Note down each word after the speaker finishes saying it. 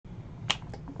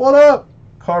What up?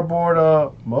 Cardboard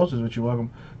Moses, which you're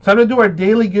welcome. Time to do our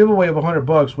daily giveaway of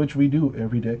 $100, which we do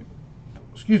every day.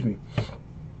 Excuse me.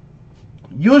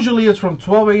 Usually it's from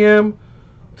 12 a.m.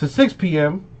 to 6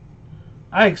 p.m.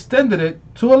 I extended it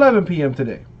to 11 p.m.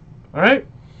 today. Alright?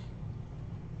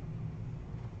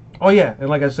 Oh yeah, and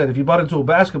like I said, if you bought into a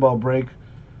basketball break,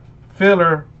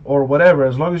 filler, or whatever,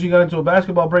 as long as you got into a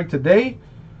basketball break today,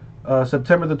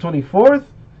 September the 24th,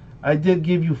 I did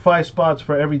give you 5 spots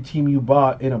for every team you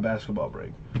bought in a basketball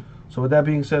break. So with that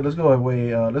being said, let's go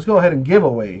ahead and give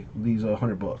away these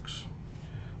 $100,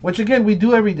 which again we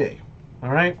do every day. All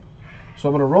right. So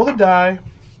I'm gonna roll the die,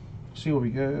 see what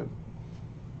we get.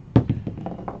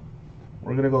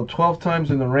 We're gonna go 12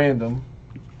 times in the random.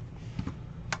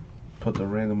 Put the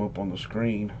random up on the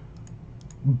screen.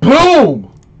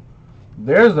 Boom!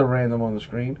 There's the random on the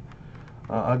screen.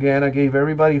 Again, I gave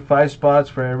everybody 5 spots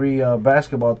for every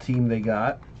basketball team they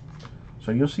got.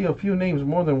 So you'll see a few names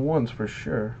more than once for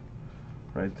sure.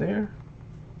 Right there.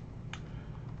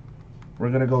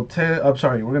 We're gonna go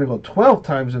we're gonna go 12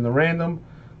 times in the random.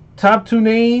 Top 2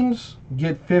 names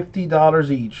get $50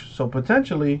 each. So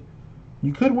potentially,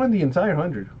 you could win the entire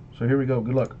 100. So here we go.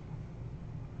 Good luck.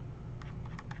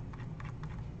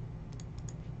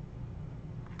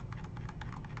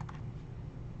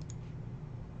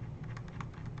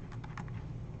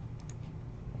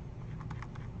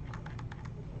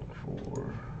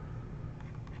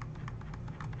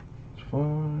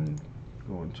 Fine.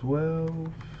 Going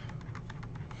 12.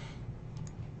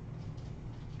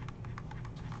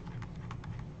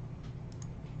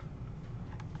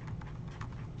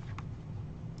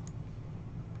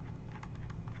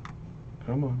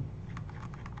 Come on.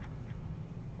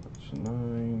 That's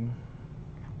 9.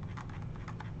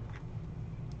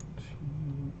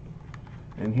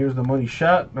 And here's the money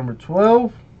shot, number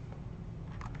 12.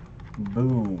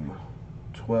 Boom.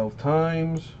 12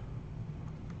 times.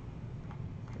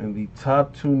 And the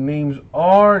top 2 names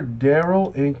are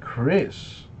Daryl and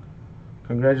Chris.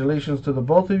 Congratulations to the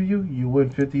both of you. You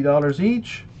win $50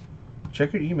 each.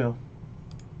 Check your email.